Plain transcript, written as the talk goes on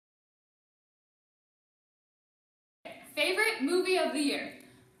favorite movie of the year?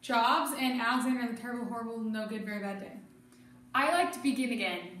 Jobs and Alexander and the Terrible, Horrible, No Good, Very Bad Day. I like to begin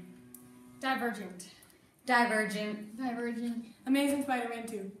again. Divergent. Divergent. Divergent. Amazing Spider-Man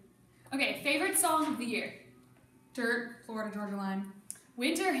 2. Okay, favorite song of the year? Dirt, Florida Georgia Line.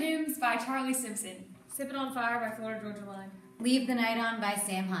 Winter Hymns by Charlie Simpson. Sip It on Fire by Florida Georgia Line. Leave the Night On by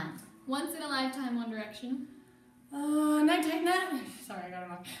Sam Hunt. Once in a Lifetime, One Direction. Sorry, I got it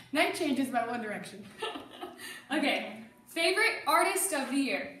wrong. Night Changes by One Direction. Okay, favorite artist of the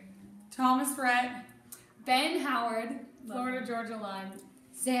year? Thomas Rhett, Ben Howard. Florida Georgia Line.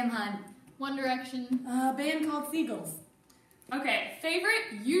 Sam Hunt. One Direction. A band called Seagulls. Okay,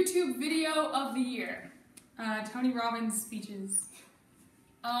 favorite YouTube video of the year? Tony Robbins speeches.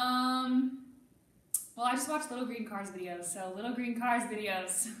 Well, I just watched Little Green Cars videos, so Little Green Cars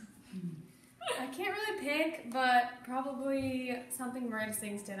videos. I can't really pick, but probably something Miranda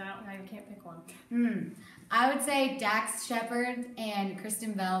sings did. I can't pick one. I would say Dax Shepard and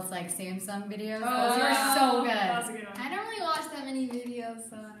Kristen Bell's like Samsung videos. Oh, Those yeah. are so That was good. a good one. I don't really watch that many videos,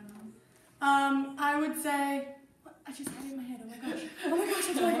 so I don't know. I would say. I just had it in my head. Oh my gosh. Oh my gosh,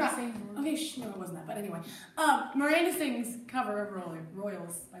 I totally forgot. Okay, no, it wasn't that. But anyway, Miranda sings cover of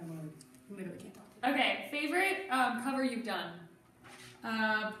Royals by Lord. Literally can't talk. Okay, favorite cover you've done?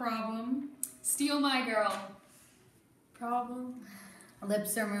 Problem. Steal My Girl. Problem.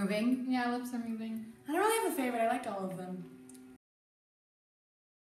 Lips Are Moving. Yeah, Lips Are Moving. I don't really have a favorite. I liked all of them.